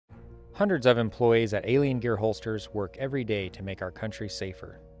Hundreds of employees at Alien Gear Holsters work every day to make our country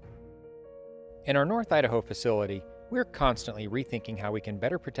safer. In our North Idaho facility, we're constantly rethinking how we can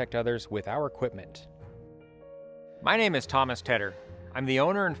better protect others with our equipment. My name is Thomas Tedder. I'm the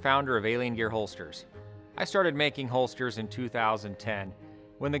owner and founder of Alien Gear Holsters. I started making holsters in 2010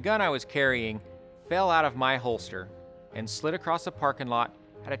 when the gun I was carrying fell out of my holster and slid across a parking lot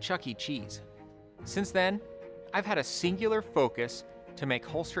at a Chuck E. Cheese. Since then, I've had a singular focus to make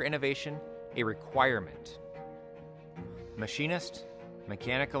holster innovation a requirement. Machinists,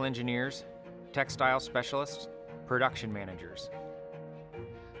 mechanical engineers, textile specialists, production managers.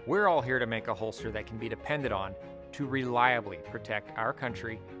 We're all here to make a holster that can be depended on to reliably protect our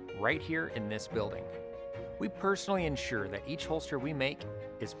country right here in this building. We personally ensure that each holster we make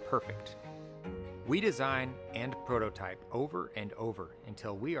is perfect. We design and prototype over and over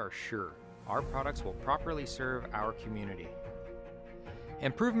until we are sure our products will properly serve our community.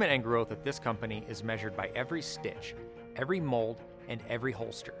 Improvement and growth at this company is measured by every stitch, every mold, and every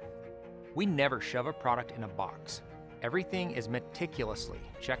holster. We never shove a product in a box. Everything is meticulously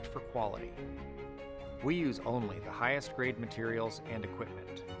checked for quality. We use only the highest grade materials and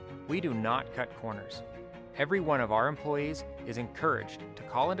equipment. We do not cut corners. Every one of our employees is encouraged to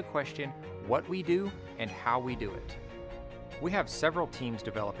call into question what we do and how we do it. We have several teams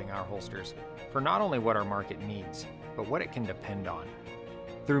developing our holsters for not only what our market needs, but what it can depend on.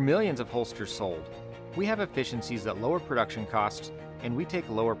 Through millions of holsters sold, we have efficiencies that lower production costs and we take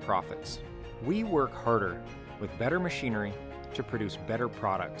lower profits. We work harder with better machinery to produce better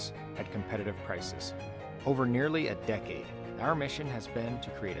products at competitive prices. Over nearly a decade, our mission has been to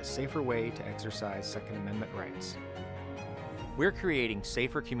create a safer way to exercise Second Amendment rights. We're creating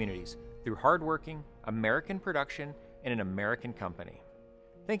safer communities through hardworking, American production and an American company.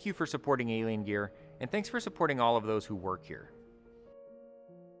 Thank you for supporting Alien Gear, and thanks for supporting all of those who work here.